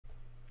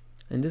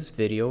In this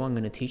video, I'm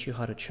going to teach you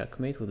how to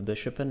checkmate with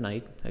bishop and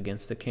knight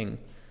against the king.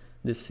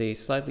 This is a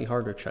slightly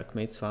harder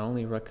checkmate, so I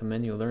only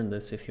recommend you learn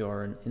this if you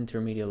are an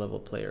intermediate level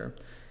player.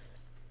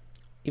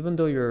 Even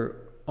though you're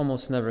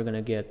almost never going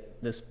to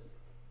get this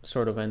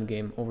sort of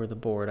endgame over the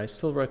board, I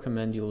still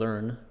recommend you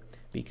learn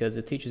because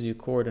it teaches you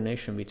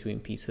coordination between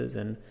pieces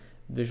and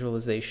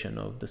visualization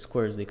of the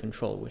squares they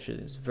control, which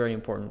is very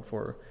important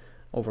for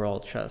overall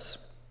chess.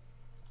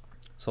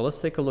 So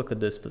let's take a look at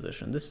this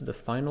position. This is the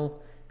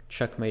final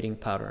checkmating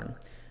pattern.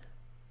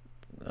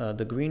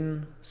 The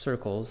green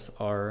circles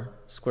are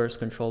squares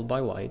controlled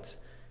by white,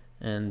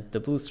 and the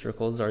blue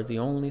circles are the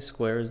only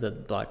squares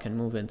that black can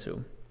move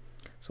into.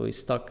 So he's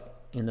stuck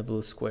in the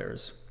blue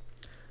squares.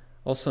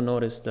 Also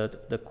notice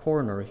that the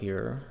corner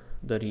here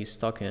that he's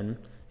stuck in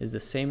is the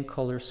same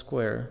color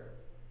square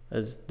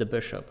as the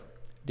bishop.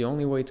 The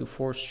only way to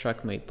force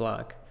checkmate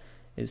black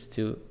is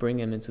to bring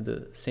him into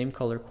the same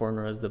color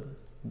corner as the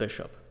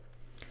bishop.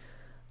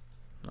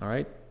 All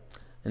right.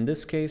 In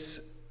this case,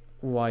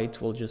 white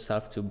will just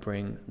have to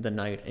bring the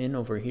knight in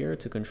over here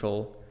to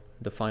control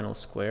the final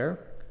square,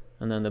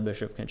 and then the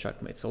bishop can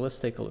checkmate. So let's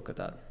take a look at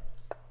that.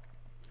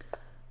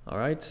 All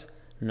right,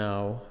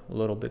 now a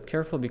little bit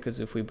careful, because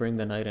if we bring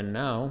the knight in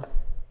now,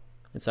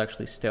 it's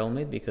actually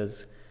stalemate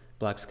because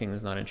black's king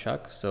is not in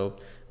check. So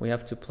we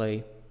have to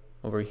play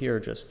over here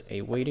just a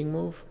waiting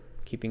move,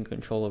 keeping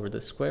control over the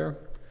square.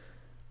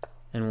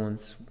 And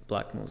once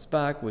black moves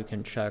back, we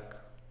can check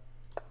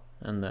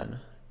and then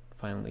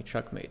finally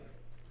checkmate.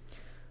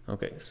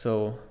 Okay,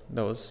 so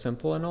that was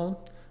simple and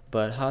all,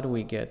 but how do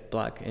we get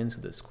black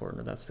into this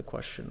corner? That's the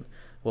question.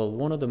 Well,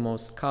 one of the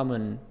most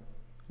common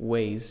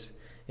ways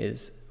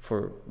is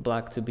for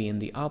black to be in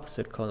the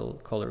opposite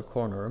color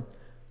corner,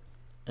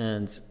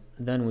 and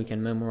then we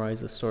can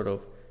memorize a sort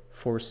of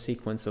forced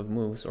sequence of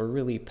moves, or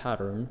really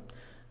pattern,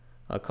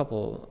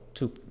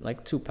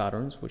 two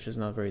patterns, which is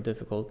not very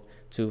difficult,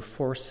 to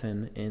force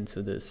him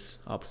into this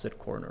opposite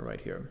corner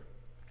right here.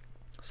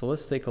 So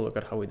let's take a look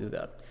at how we do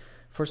that.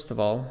 First of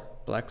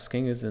all, black's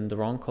king is in the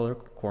wrong color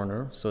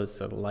corner, so it's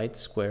a light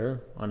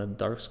square on a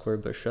dark square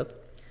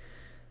bishop.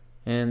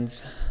 And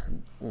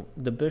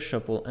the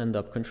bishop will end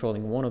up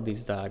controlling one of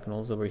these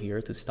diagonals over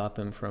here to stop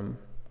him from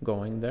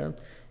going there.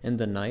 And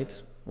the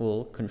knight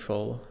will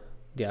control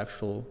the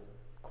actual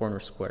corner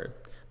square.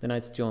 The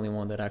knight's the only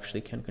one that actually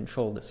can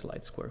control this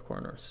light square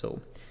corner.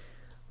 So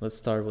let's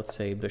start with,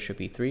 say, bishop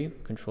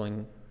e3,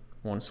 controlling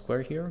one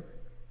square here.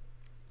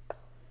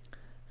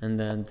 And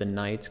then the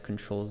knight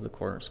controls the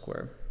corner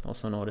square.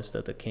 Also notice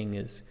that the king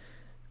is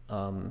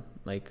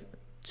like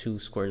 2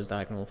 squares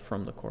diagonal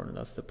from the corner.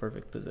 That's the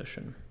perfect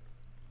position.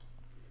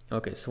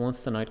 Okay, so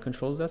once the knight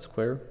controls that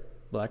square,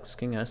 black's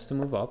king has to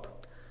move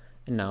up.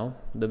 And now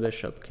the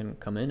bishop can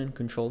come in and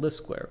control this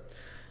square.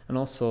 And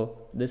also,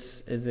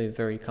 this is a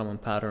very common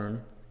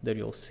pattern that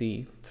you'll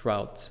see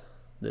throughout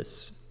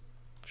this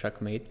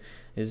checkmate,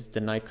 is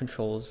the knight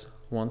controls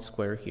one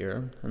square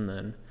here, and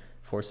then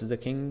forces the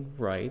king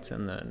right,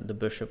 and then the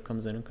bishop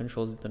comes in and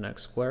controls the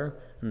next square,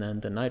 and then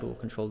the knight will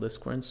control this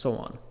square, and so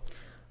on.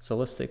 So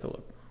let's take a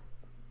look.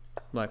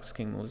 Black's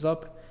king moves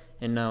up,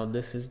 and now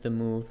this is the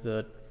move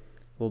that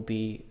will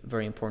be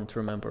very important to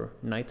remember,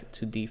 knight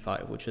to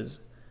d5, which is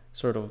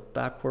sort of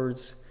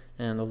backwards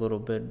and a little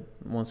bit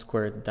one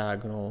square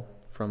diagonal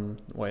from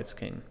white's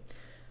king.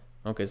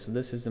 Okay, so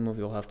this is the move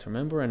you'll have to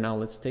remember, and now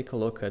let's take a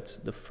look at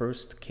the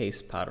first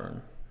case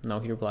pattern. Now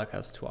here black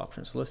has 2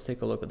 options, so let's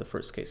take a look at the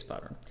first case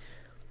pattern.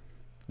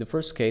 The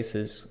first case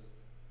is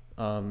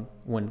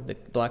when the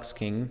black's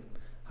king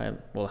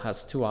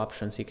has 2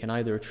 options. He can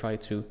either try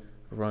to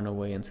run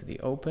away into the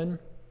open,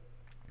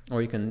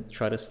 or you can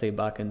try to stay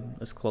back and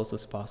as close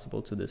as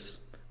possible to this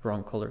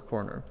wrong color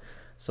corner.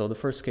 So the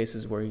first case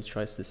is where he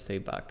tries to stay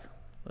back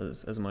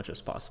as much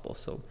as possible.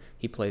 So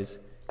he plays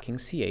king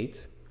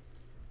c8,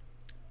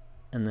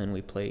 and then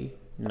we play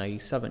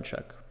knight e7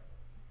 check.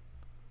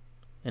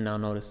 And now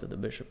notice that the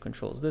bishop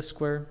controls this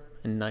square,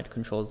 and knight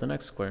controls the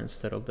next square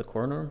instead of the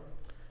corner,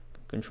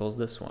 controls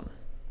this one.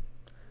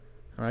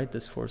 All right,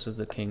 this forces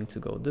the king to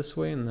go this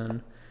way, and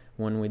then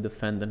when we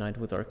defend the knight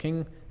with our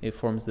king, it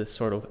forms this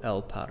sort of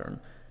L pattern.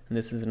 And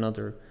this is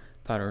another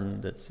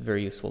pattern that's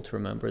very useful to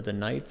remember. The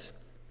knight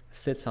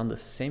sits on the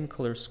same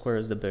color square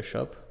as the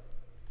bishop,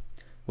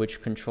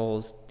 which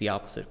controls the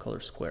opposite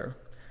color square.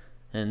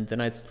 And the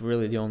knight's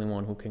really the only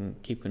one who can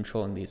keep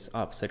controlling these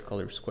opposite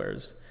color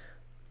squares.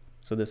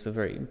 So this is a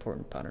very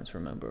important pattern to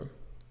remember.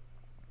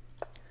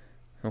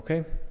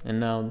 Okay, and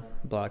now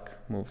black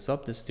moves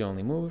up. This is the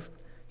only move.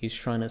 He's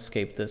trying to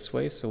escape this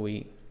way, so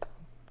we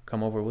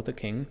come over with the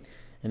king.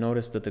 And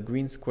notice that the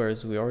green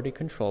squares we already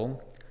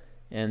control,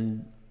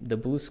 and the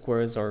blue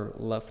squares are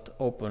left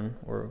open,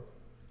 or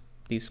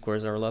these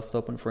squares are left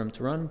open for him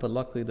to run, but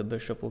luckily the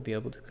bishop will be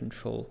able to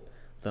control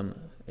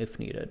them if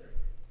needed.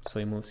 So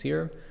he moves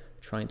here,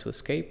 trying to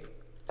escape,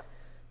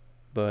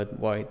 but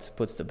white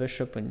puts the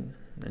bishop and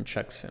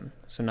checks him.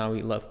 So now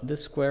he left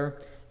this square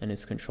and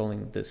is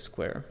controlling this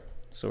square.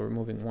 So we're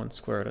moving one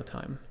square at a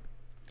time.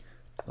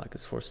 Black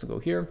is forced to go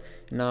here.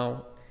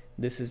 Now,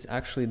 this is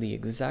actually the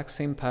exact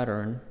same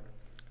pattern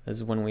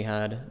as when we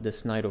had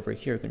this knight over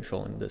here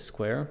controlling this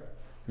square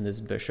and this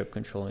bishop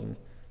controlling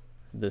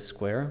this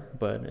square,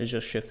 but it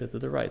just shifted to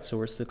the right. So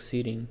we're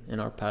succeeding in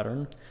our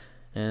pattern.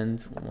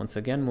 And once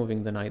again,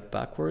 moving the knight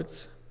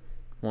backwards,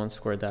 one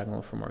square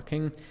diagonal from our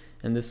king,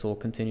 and this will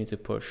continue to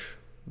push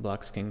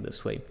black's king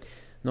this way.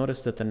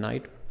 Notice that the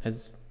knight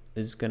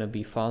is going to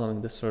be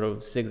following this sort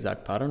of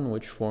zigzag pattern,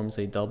 which forms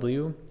a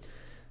W,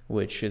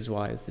 which is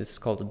why this is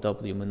called a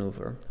W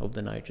maneuver of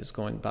the knight, just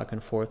going back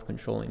and forth,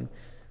 controlling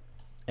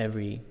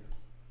every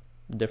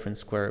different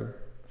square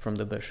from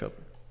the bishop,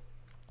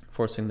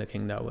 forcing the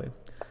king that way.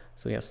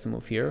 So he has to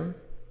move here.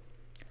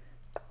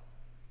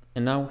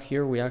 And now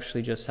here we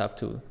actually just have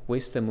to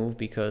waste a move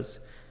because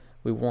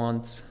we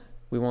want,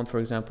 for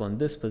example, in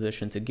this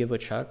position to give a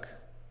check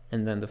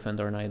and then defend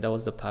our knight. That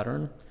was the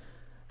pattern.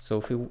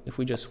 So if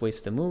we just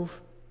waste a move,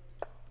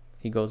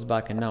 he goes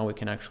back and now we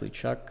can actually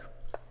check.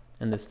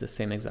 And this is the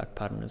same exact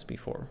pattern as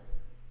before.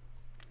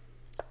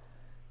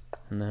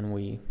 And then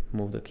we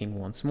move the king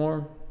once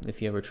more. If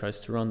he ever tries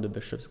to run, the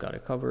bishop's got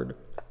it covered.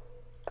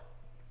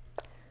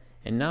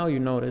 And now you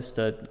notice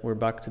that we're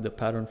back to the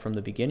pattern from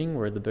the beginning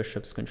where the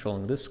bishop's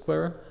controlling this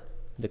square,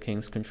 the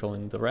king's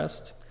controlling the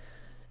rest,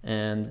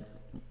 and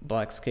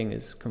black's king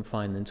is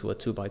confined into a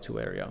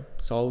 2x2 area.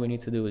 So all we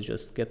need to do is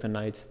just get the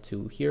knight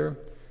to here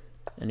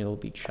and it will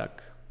be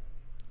check.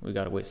 We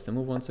gotta waste the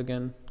move once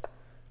again,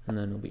 and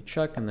then it'll be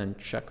check and then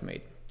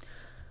checkmate.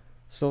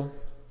 So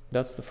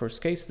that's the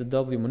first case, the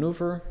W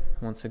maneuver.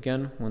 Once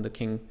again, when the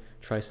king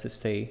tries to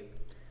stay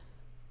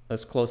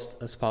as close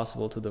as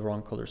possible to the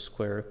wrong color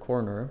square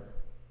corner,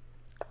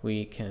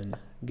 we can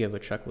give a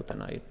check with the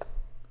knight.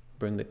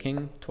 Bring the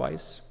king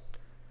twice.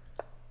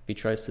 If he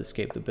tries to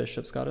escape, the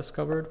bishop's got us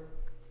covered.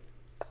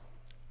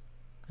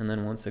 And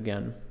then once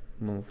again,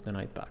 move the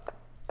knight back.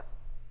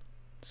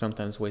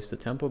 Sometimes waste the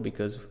tempo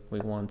because we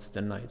want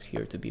the knight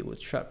here to be with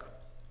check.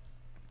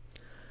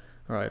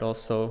 Alright,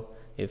 also,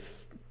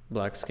 if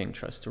black's king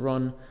tries to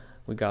run,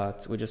 we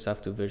just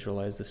have to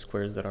visualize the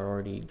squares that are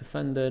already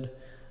defended.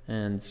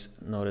 And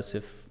notice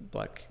if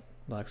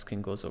black's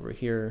king goes over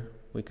here,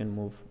 we can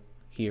move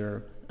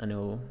here and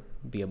it'll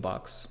be a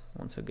box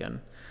once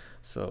again.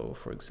 So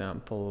for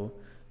example,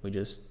 we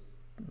just,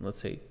 let's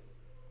say,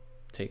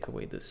 take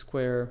away this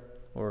square,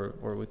 or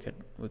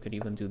we could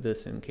even do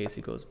this in case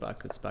he goes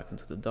back, it's back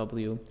into the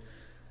W.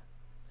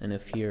 And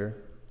if here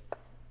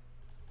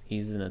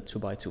he's in a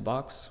 2x2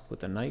 box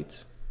with a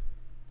knight,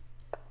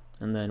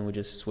 and then we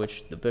just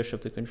switch the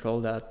bishop to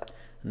control that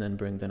and then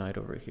bring the knight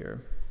over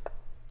here.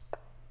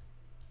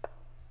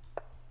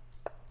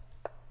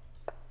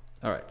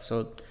 Alright,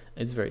 so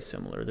it's very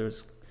similar.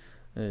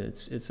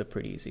 It's a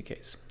pretty easy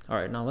case.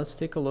 Alright, now let's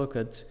take a look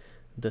at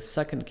the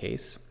second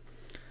case.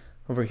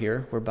 Over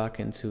here, we're back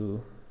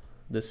into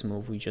this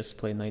move. We just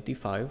played knight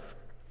d5.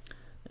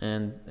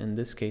 And in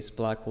this case,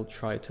 black will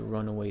try to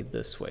run away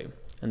this way.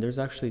 And there's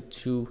actually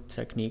two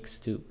techniques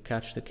to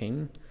catch the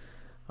king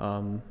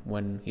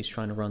when he's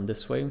trying to run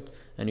this way.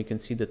 And you can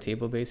see the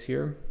table base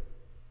here.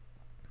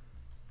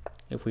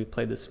 If we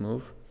play this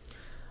move,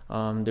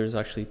 there's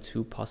actually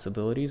two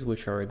possibilities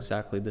which are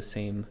exactly the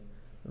same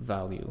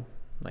value,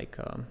 like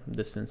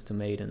distance to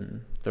mate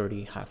and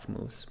 30 half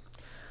moves.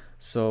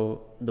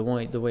 So the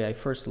way I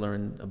first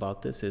learned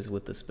about this is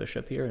with this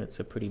bishop here, and it's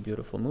a pretty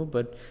beautiful move.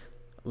 But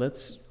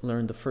let's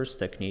learn the first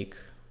technique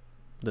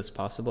that's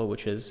possible,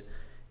 which is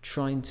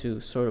trying to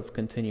sort of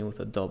continue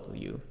with a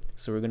W.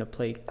 So we're going to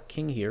play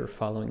king here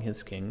following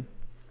his king,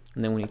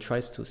 and then when he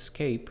tries to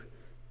escape,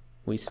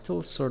 we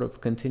still sort of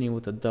continue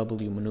with a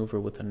W maneuver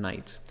with a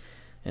knight.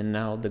 And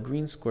now the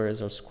green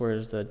squares are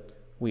squares that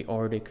we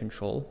already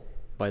control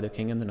by the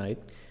king and the knight,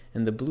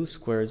 and the blue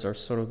squares are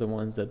sort of the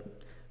ones that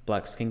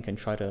black's king can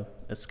try to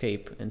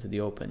escape into the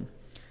open.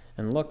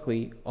 And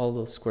luckily, all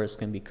those squares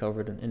can be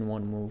covered in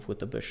one move with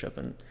the bishop,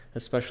 and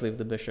especially if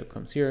the bishop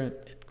comes here,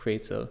 it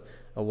creates a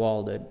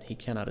wall that he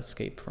cannot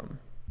escape from.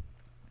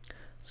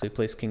 So he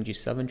plays king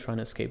g7 trying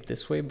to escape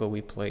this way, but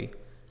we play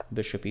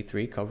bishop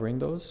e3 covering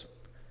those.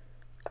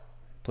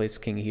 Plays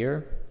king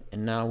here,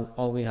 and now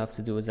all we have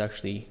to do is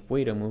actually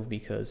wait a move,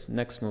 because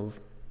next move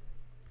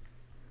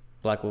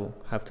black will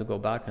have to go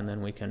back and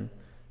then we can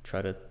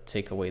try to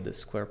take away this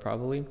square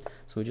probably.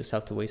 So we just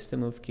have to waste the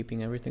move,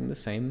 keeping everything the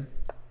same.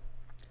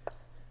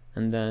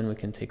 And then we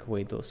can take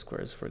away those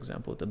squares, for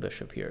example, with the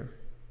bishop here.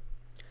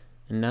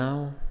 And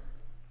now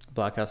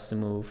black has to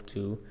move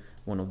to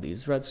one of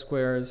these red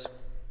squares.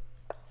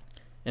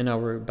 And now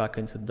we're back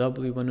into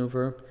W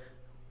maneuver,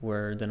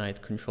 where the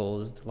knight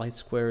controls the light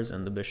squares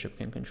and the bishop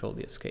can control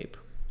the escape.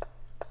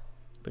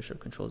 Bishop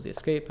controls the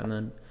escape and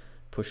then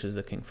pushes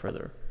the king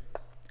further.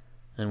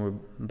 And we're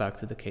back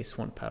to the case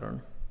 1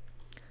 pattern.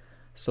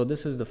 So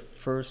this is the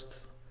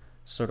first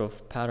sort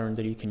of pattern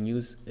that you can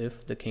use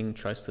if the king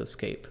tries to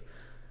escape.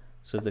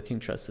 So if the king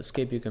tries to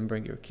escape, you can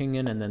bring your king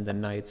in, and then the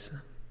knight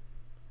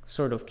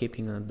sort of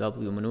keeping a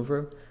W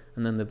maneuver,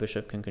 and then the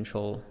bishop can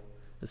control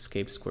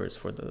escape squares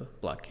for the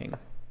black king.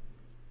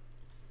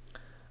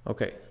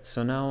 Okay,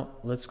 so now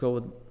let's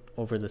go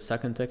over the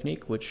second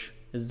technique, which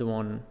is the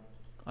one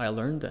I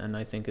learned, and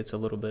I think it's a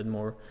little bit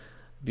more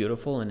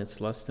beautiful and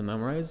it's less to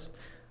memorize.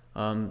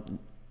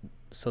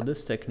 So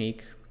this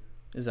technique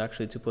is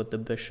actually to put the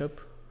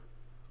bishop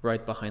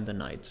right behind the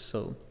knight.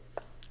 So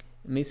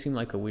it may seem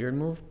like a weird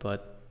move,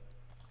 but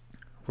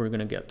we're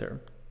gonna get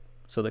there.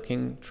 So the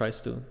king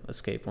tries to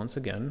escape once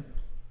again,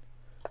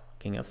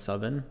 king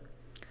f7,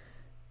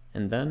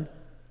 and then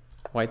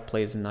white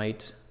plays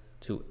knight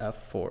to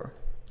f4.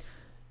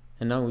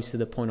 And now we see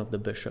the point of the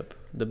bishop.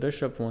 The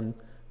bishop,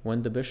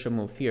 when the bishop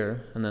move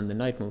here and then the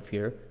knight move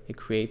here, it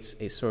creates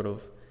a sort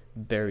of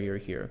barrier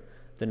here.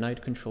 The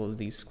knight controls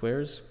these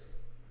squares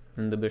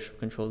and the bishop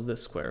controls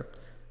this square.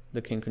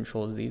 The king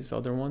controls these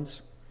other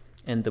ones,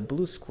 and the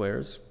blue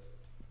squares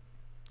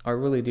are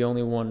really the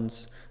only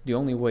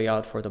way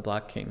out for the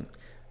black king.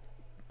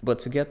 But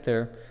to get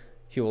there,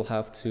 he will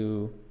have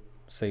to,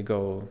 say,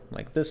 go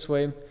like this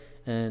way,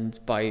 and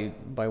by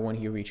when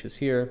he reaches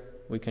here,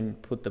 we can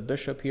put the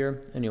bishop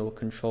here and he will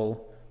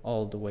control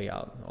all the way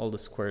out, all the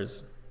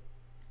squares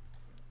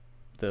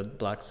the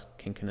black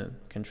king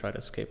can try to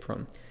escape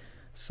from.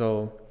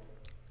 So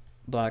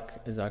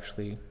black is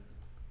actually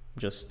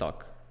just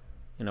stuck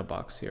in a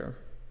box here.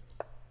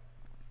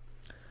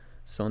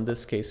 So in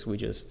this case, we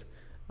just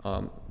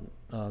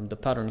the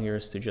pattern here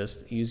is to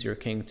just use your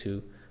king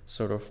to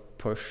sort of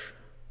push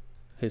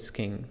his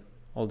king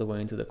all the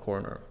way into the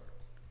corner.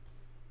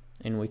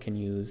 And we can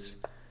use,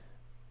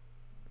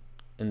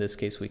 in this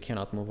case, we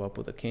cannot move up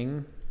with the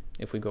king.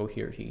 If we go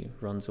here, he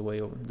runs away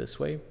over this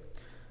way.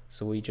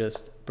 So we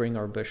just bring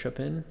our bishop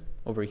in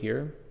over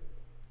here.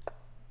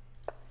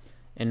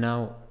 And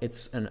now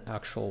it's an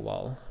actual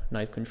wall.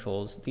 Knight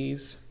controls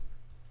these,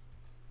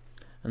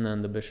 and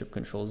then the bishop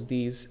controls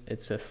these.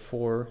 It's a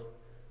four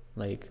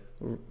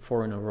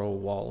in a row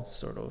wall,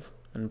 sort of,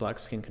 and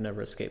black's king can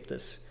never escape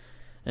this.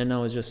 And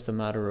now it's just a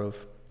matter of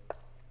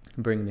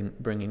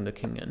bringing the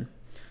king in.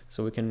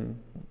 So we can,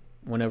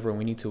 whenever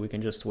we need to, we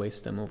can just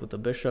waste a move with the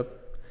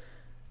bishop.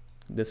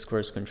 This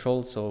square is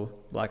controlled, so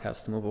black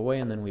has to move away,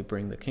 and then we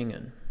bring the king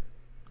in,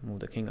 move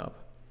the king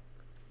up.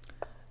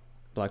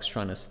 Black's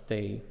trying to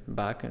stay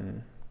back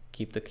and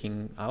keep the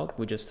king out.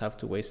 We just have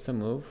to waste a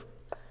move.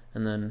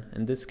 And then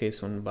in this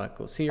case, when black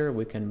goes here,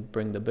 we can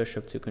bring the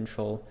bishop to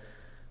control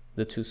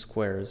the two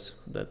squares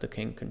that the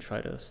king can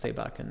try to stay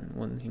back. And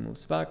when he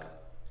moves back,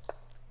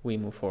 we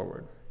move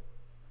forward.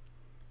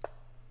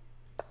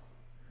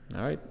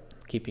 All right,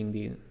 keeping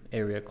the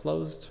area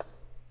closed.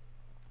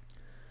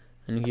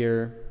 And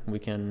here we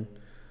can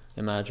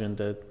imagine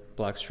that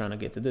black's trying to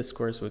get to this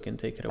square, so we can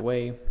take it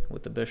away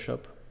with the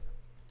bishop.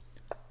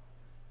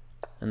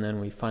 And then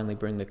we finally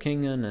bring the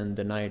king in, and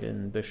the knight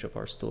and bishop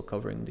are still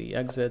covering the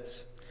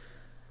exits.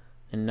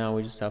 And now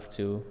we just have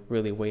to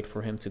really wait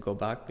for him to go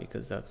back,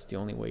 because that's the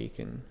only way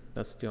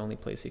that's the only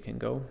place he can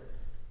go,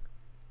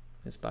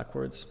 is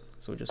backwards.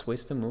 So we just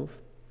waste a move.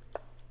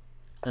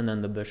 And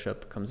then the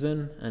bishop comes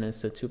in, and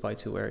it's a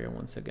 2x2 area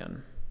once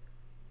again.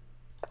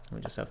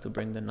 We just have to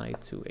bring the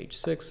knight to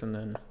h6, and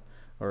then,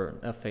 or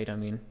f8 I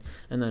mean,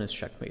 and then it's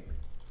checkmate.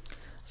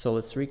 So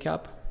let's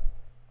recap.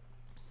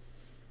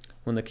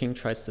 When the king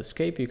tries to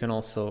escape, you can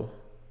also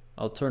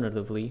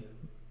alternatively,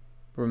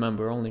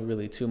 remember only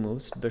really two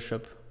moves,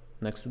 bishop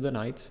next to the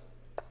knight,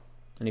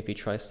 and if he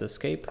tries to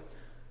escape,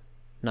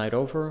 knight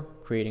over,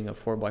 creating a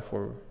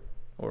 4x4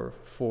 or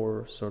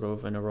 4 sort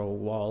of in a row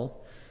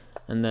wall,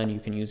 and then you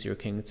can use your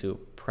king to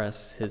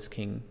press his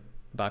king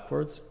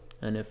backwards.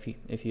 And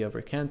if you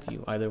ever can't,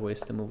 you either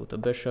waste the move with the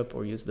bishop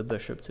or use the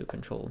bishop to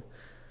control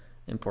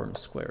important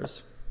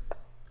squares.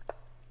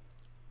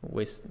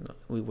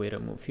 We wait a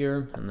move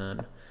here, and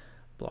then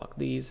block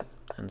these,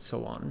 and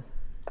so on.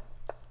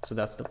 So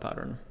that's the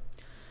pattern.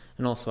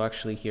 And also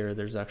actually here,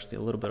 there's actually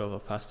a little bit of a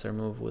faster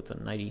move with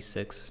a knight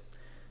e6,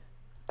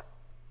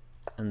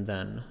 and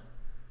then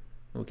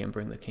we can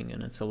bring the king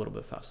in. It's a little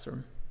bit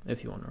faster,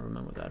 if you want to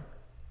remember that.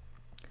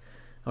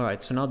 All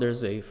right, so now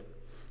there's a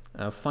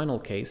final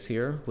case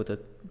here with a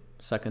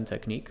second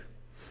technique.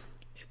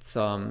 It's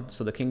so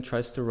the king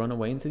tries to run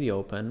away into the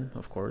open.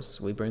 Of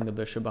course, we bring the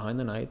bishop behind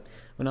the knight.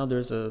 But now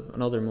there's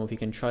another move. You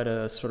can try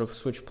to sort of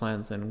switch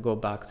plans and go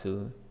back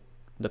to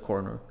the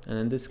corner. And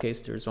in this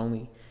case, there's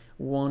only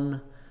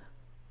one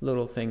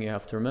little thing you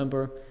have to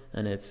remember,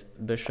 and it's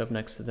bishop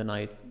next to the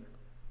knight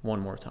one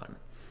more time.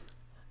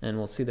 And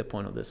we'll see the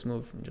point of this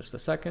move in just a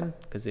second,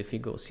 because if he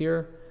goes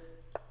here,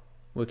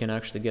 we can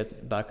actually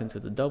get back into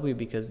the W,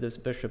 because this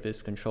bishop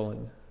is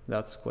controlling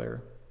that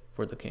square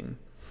for the king.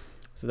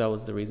 So that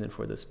was the reason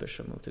for this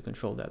bishop move, to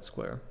control that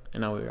square.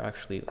 And now we're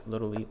actually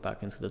literally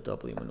back into the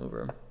W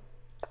maneuver.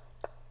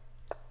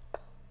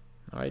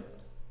 All right.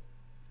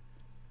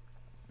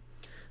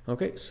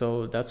 Okay,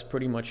 so that's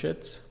pretty much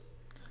it.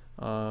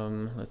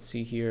 Let's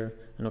see here.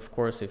 And of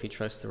course, if he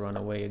tries to run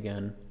away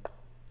again,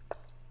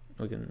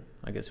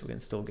 I guess we can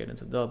still get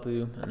into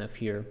W, and if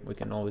here, we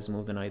can always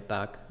move the knight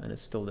back, and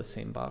it's still the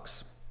same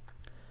box.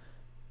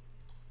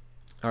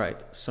 All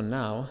right, so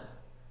now,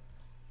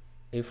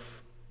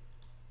 if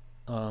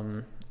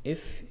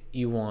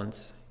you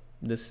want,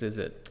 this is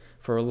it.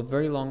 For a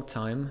very long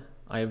time,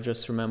 I have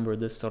just remembered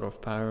this sort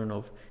of pattern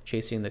of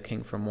chasing the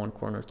king from one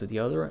corner to the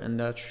other, and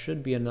that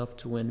should be enough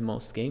to win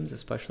most games,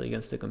 especially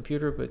against the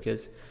computer,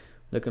 because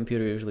the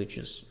computer usually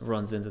just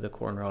runs into the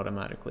corner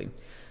automatically.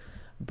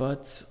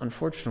 But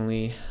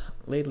unfortunately,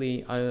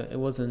 lately it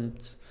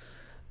wasn't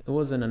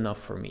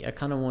enough for me. I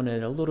kind of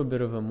wanted a little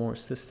bit of a more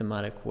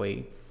systematic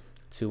way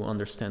to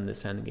understand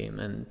this endgame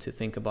and to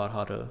think about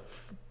how to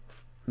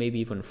maybe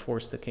even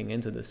force the king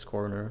into this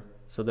corner,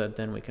 so that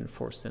then we can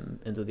force him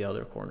into the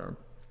other corner.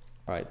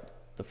 All right,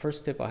 the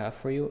first tip I have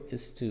for you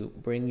is to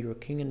bring your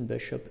king and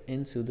bishop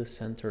into the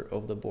center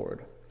of the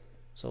board.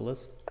 So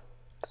let's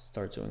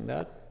start doing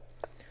that.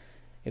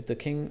 If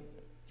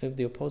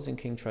the opposing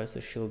king tries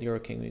to shield your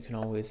king, you can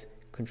always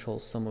control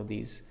some of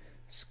these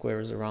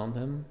squares around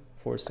him,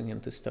 forcing him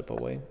to step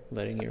away,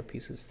 letting your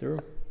pieces through.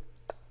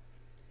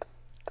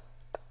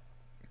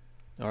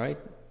 All right,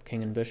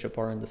 king and bishop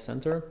are in the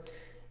center.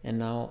 And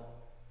now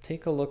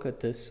take a look at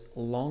this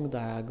long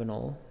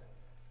diagonal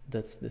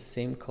that's the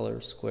same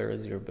color square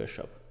as your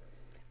bishop.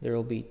 There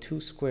will be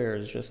two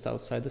squares just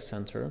outside the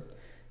center,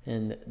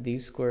 and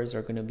these squares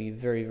are going to be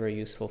very, very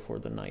useful for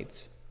the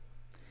knights.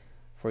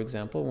 For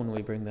example, when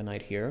we bring the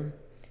knight here,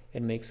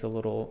 it makes a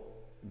little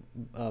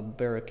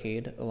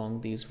barricade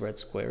along these red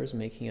squares,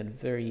 making it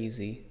very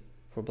easy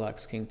for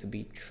black's king to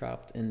be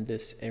trapped in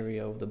this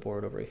area of the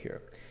board over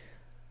here.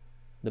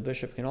 The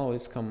bishop can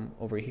always come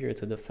over here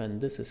to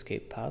defend this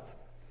escape path,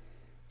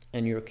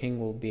 and your king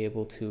will be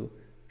able to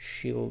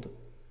shield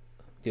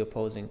the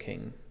opposing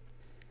king.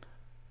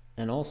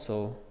 And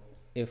also,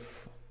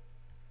 if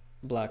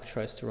black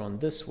tries to run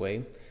this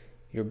way,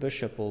 your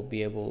bishop will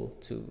be able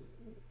to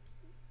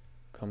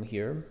come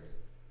here,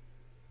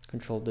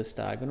 control this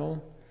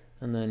diagonal,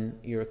 and then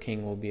your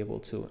king will be able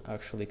to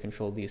actually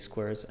control these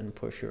squares and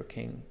push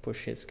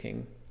his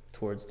king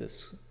towards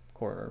this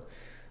corner.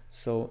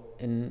 So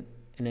in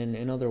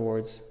other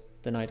words,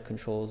 the knight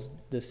controls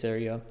this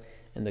area,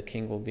 and the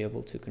king will be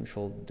able to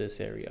control this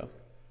area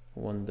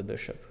when the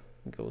bishop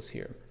goes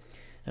here.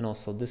 And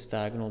also this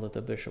diagonal that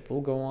the bishop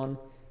will go on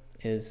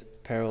is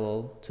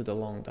parallel to the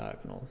long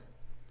diagonal,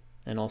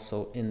 and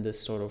also in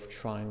this sort of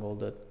triangle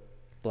that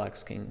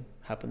black's king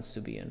happens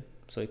to be in.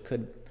 So it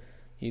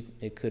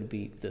could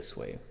be this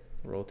way,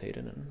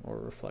 rotated or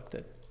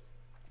reflected.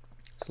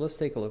 So let's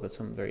take a look at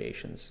some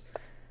variations.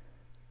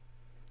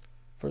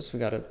 First, we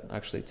got to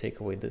actually take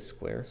away this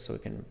square so we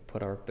can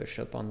put our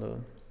bishop on the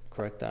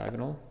correct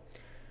diagonal.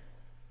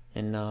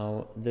 And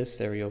now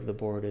this area of the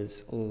board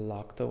is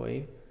locked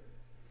away,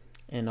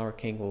 and our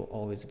king will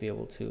always be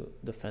able to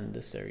defend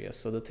this area.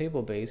 So the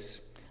table base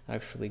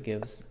actually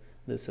gives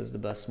this as the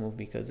best move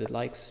because it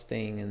likes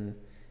staying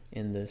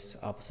in this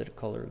opposite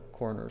color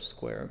corner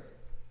square.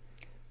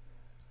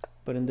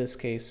 But in this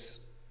case,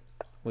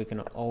 we can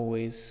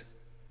always,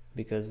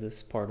 because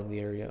this part of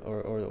the area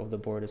or of the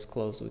board is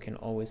closed, we can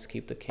always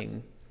keep the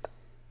king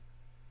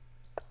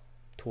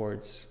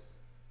towards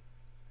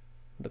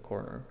the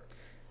corner.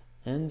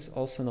 And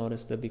also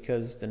notice that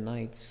because the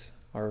knights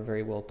are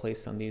very well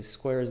placed on these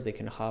squares, they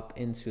can hop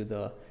into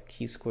the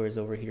key squares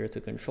over here to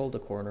control the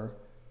corner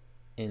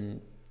in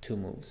 2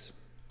 moves.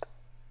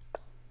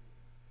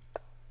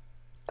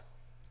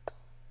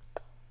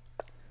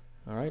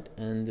 All right,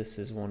 and this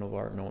is one of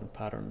our known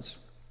patterns.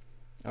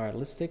 All right,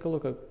 let's take a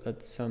look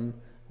at some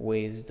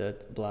ways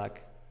that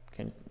black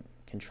can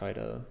try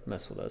to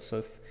mess with us. So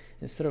if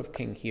instead of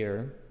king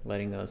here,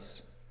 letting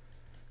us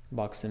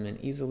box him in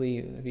easily,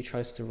 if he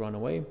tries to run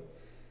away,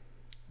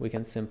 we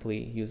can simply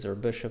use our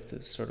bishop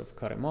to sort of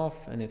cut him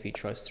off, and if he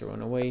tries to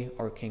run away,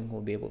 our king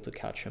will be able to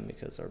catch him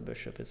because our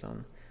bishop is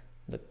on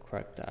the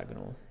correct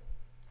diagonal.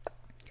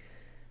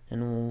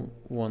 And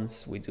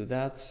once we do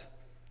that,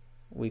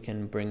 we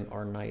can bring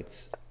our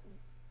knights,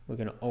 we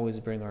can always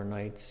bring our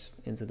knights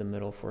into the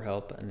middle for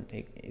help, and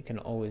it can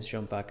always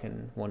jump back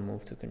in 1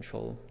 move to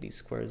control these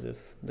squares if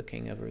the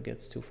king ever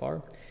gets too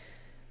far.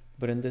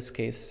 But in this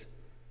case,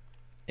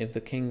 if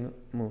the king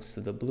moves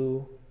to the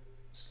blue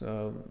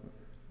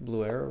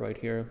area right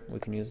here, we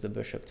can use the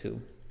bishop to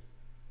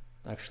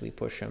actually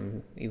push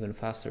him even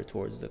faster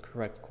towards the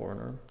correct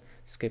corner,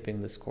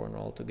 skipping this corner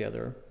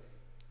altogether.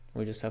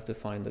 We just have to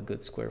find a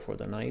good square for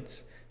the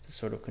knights to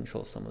sort of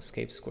control some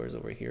escape squares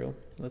over here,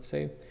 let's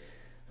say.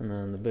 And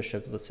then the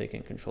bishop, let's say,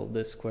 can control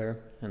this square,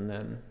 and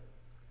then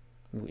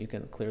you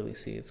can clearly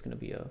see it's going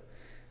to be a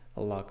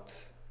locked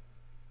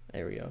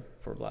area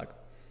for black.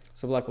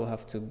 So black will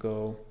have to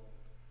go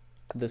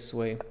this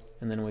way,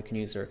 and then we can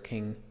use our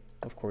king,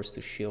 of course,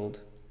 to shield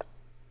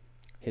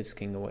his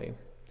king away.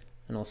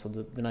 And also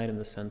the knight in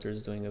the center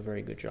is doing a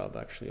very good job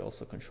actually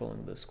also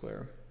controlling this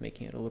square,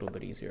 making it a little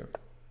bit easier.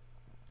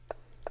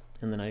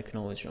 And the knight can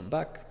always jump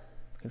back,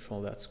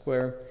 control that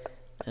square,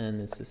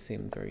 and it's the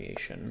same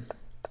variation.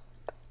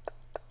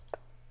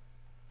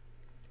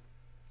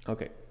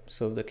 Okay,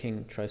 so if the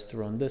king tries to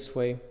run this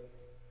way,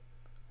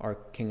 our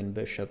king and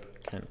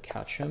bishop can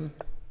catch him.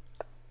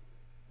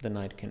 The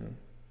knight can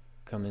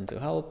come in to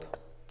help,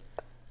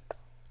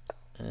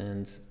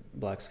 and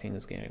black's king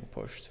is getting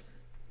pushed.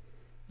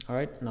 All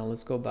right, now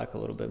let's go back a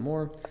little bit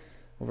more.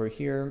 Over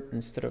here,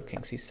 instead of king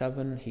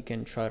c7, he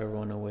can try to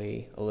run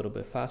away a little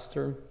bit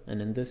faster.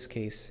 And in this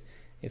case,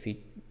 if he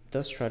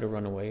does try to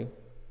run away,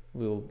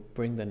 we'll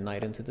bring the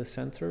knight into the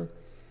center.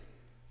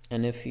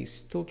 And if he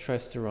still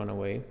tries to run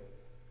away,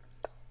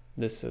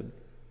 this is a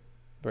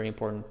very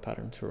important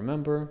pattern to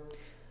remember.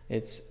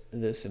 It's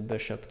this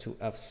bishop to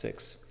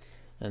f6.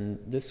 And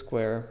this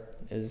square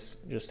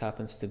just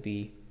happens to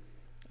be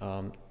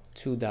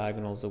 2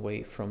 diagonals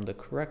away from the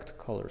correct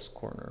color's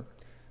corner.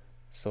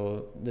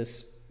 So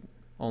this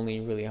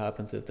only really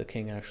happens if the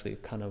king actually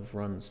kind of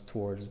runs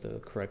towards the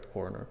correct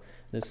corner.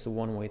 This is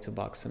one way to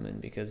box him in,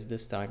 because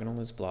this diagonal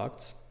is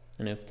blocked,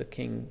 and if the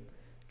king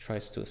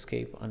tries to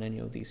escape on any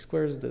of these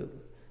squares,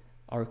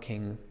 our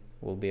king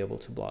will be able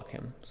to block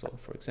him. So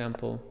for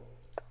example,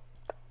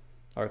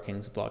 our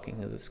king's blocking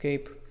his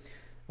escape.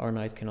 Our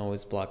knight can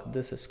always block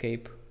this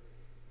escape,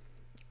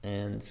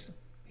 and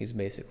he's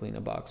basically in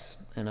a box.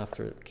 And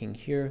after king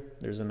here,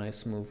 there's a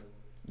nice move,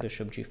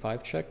 bishop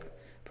g5 check,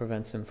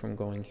 prevents him from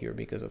going here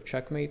because of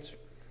checkmate.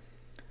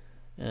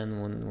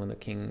 And when the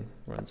king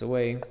runs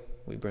away,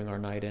 we bring our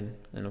knight in,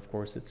 and of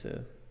course it's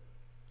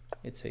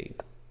a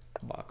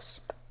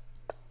box.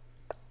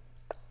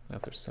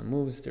 After some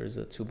moves, there's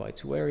a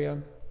 2x2 area,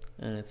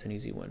 and it's an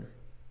easy win.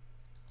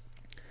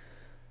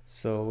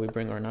 So we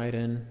bring our knight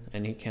in,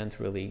 and he can't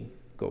really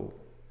go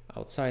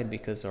outside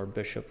because our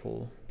bishop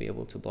will be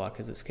able to block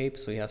his escape,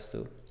 so he has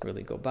to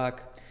really go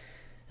back.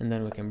 And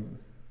then we can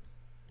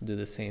do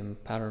the same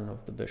pattern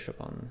of the bishop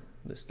on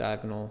this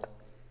diagonal.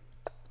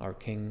 Our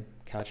king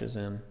catches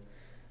him,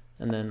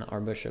 and then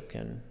our bishop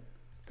can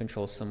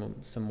control some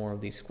more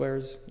of these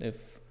squares. If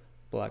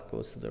black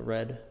goes to the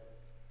red,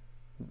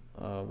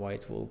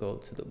 white will go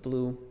to the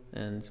blue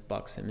and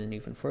box him in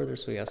even further,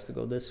 so he has to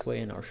go this way,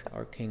 and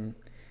our king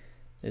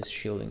is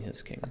shielding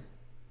his king.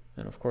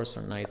 And of course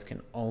our knight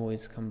can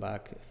always come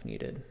back if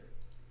needed.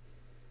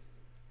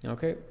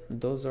 Okay,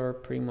 those are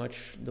pretty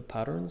much the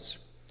patterns.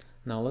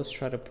 Now let's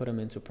try to put them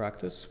into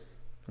practice.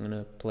 I'm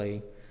going to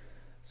play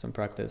some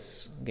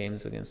practice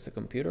games against the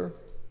computer.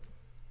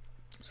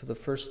 So the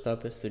first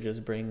step is to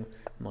just bring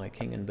my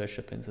king and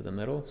bishop into the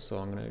middle. So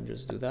I'm going to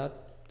just do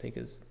that,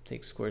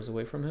 take squares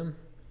away from him.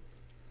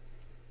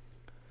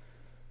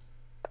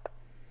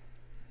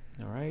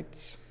 All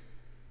right.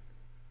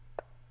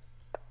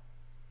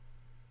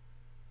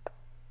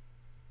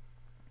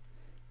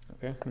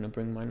 Okay, I'm going to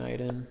bring my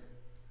knight in,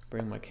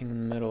 bring my king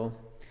in the middle.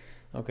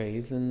 Okay,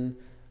 he's in...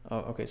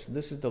 okay, so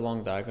this is the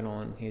long diagonal,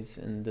 and he's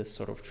in this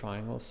sort of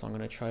triangle, so I'm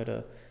going to try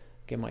to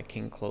get my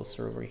king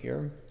closer over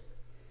here.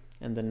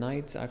 And the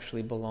knight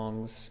actually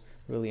belongs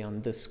really on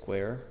this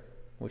square,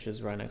 which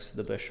is right next to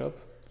the bishop.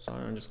 So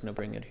I'm just going to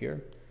bring it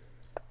here,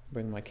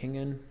 bring my king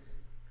in.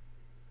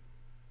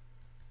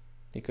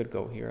 He could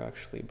go here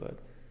actually, but...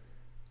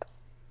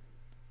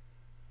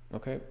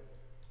 okay,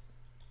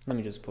 let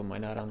me just put my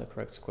knight on the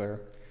correct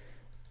square,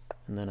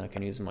 and then I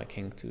can use my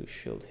king to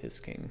shield his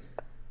king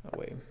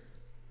away.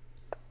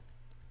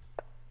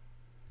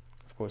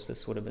 Of course,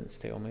 this would have been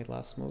stalemate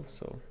last move,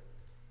 so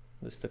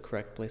this is the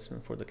correct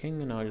placement for the king,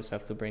 and now I just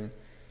have to bring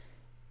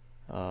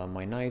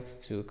my knight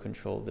to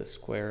control this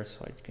square,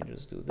 so I can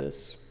just do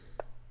this.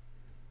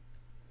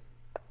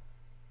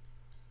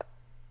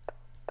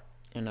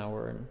 And now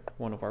we're in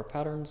one of our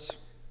patterns.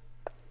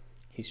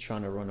 He's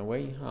trying to run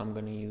away. I'm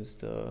going to use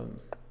the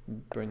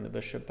bring the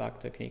bishop back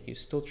technique. He's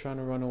still trying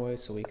to run away,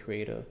 so we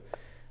create a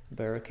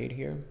barricade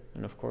here,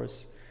 and of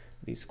course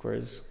these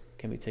squares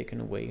can be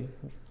taken away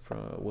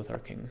with our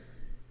king.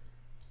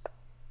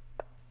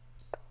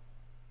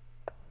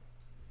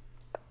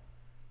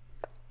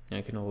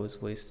 I can always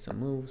waste some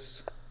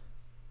moves,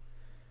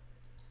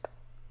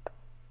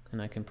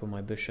 and I can put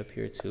my bishop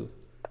here to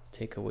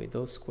take away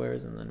those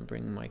squares and then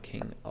bring my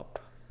king up.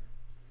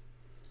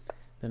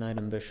 The knight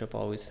and bishop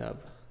always have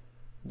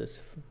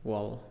this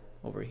wall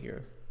over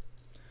here.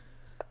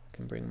 I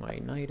can bring my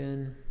knight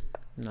in.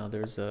 Now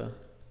there's a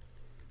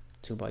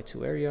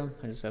 2x2 area.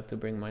 I just have to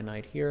bring my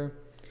knight here,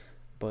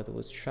 but it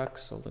was check,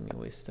 so let me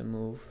waste a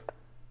move.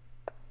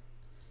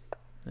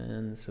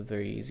 And it's a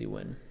very easy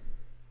win.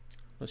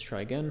 Let's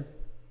try again.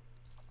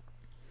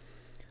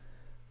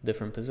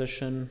 Different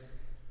position.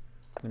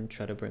 I'm going to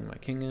try to bring my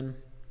king in.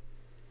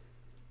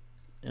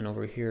 And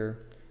over here,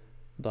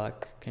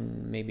 black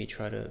can maybe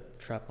try to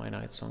trap my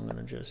knight, so I'm going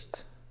to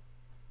just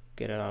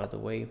get it out of the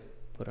way,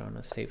 put it on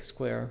a safe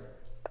square.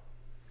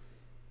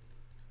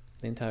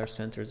 The entire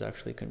center is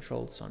actually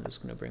controlled, so I'm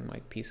just going to bring my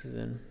pieces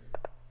in.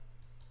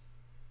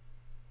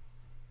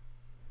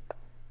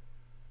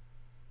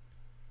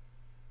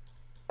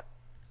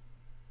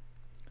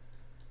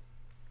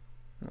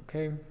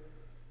 Okay.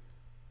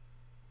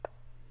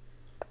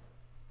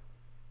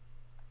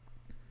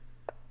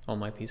 All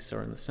my pieces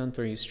are in the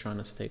center. He's trying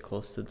to stay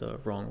close to the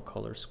wrong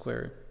color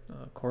square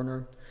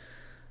corner.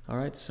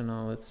 Alright, so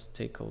now let's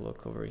take a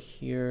look over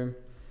here.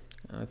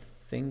 I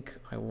think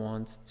I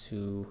want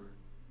to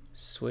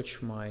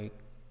switch my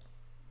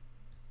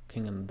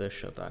king and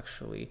bishop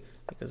actually,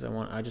 because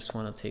I just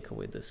want to take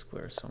away this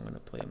square, so I'm going to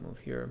play a move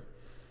here.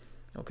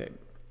 Okay,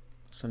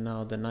 so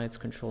now the knight's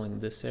controlling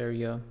this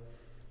area,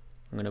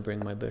 I'm going to bring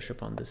my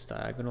bishop on this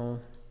diagonal,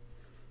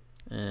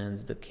 and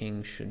the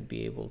king should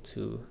be able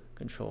to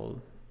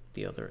control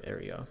the other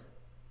area.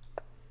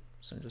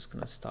 So I'm just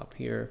going to stop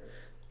here.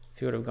 If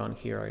he would have gone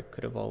here, I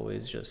could have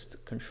always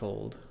just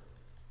controlled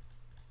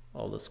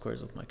all the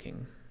squares with my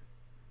king.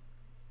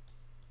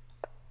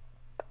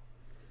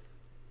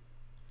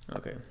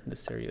 Okay,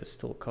 this area is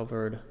still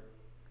covered.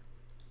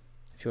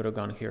 If you would have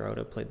gone here, I would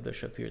have played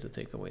bishop here to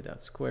take away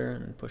that square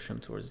and push him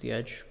towards the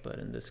edge, but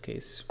in this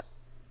case,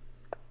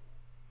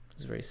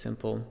 it's very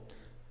simple.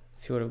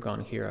 If you would have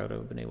gone here, I would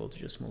have been able to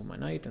just move my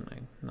knight, and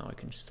now I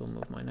can still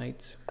move my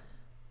knight.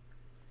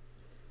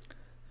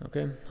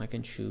 Okay, I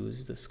can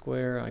choose the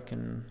square. I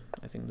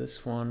think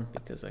this one,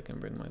 because I can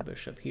bring my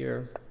bishop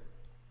here.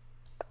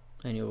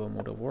 Any of them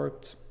would have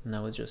worked.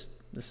 Now it's just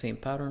the same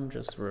pattern,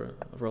 just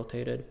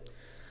rotated.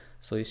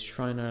 So he's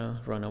trying to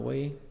run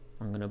away.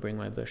 I'm going to bring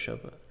my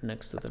bishop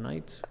next to the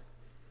knight.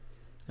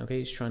 Okay,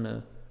 he's trying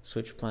to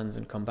switch plans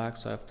and come back,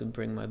 so I have to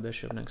bring my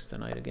bishop next to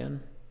the knight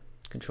again.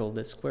 Control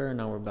this square,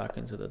 now we're back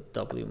into the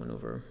W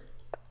maneuver.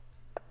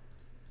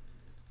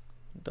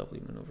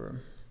 W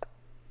maneuver.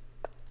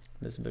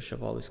 This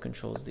bishop always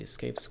controls the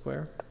escape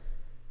square.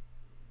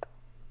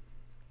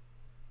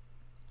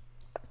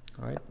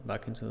 Alright,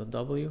 back into the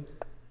W.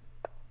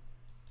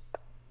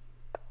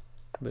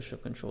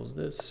 Bishop controls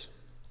this.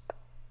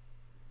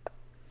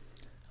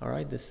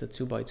 Alright, this is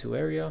a 2x2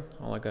 area.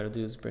 All I gotta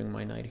do is bring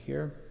my knight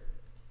here.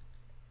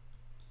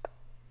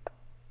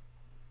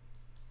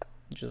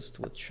 Just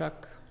with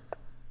check.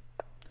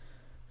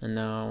 And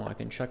now I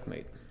can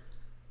checkmate.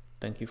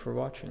 Thank you for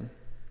watching.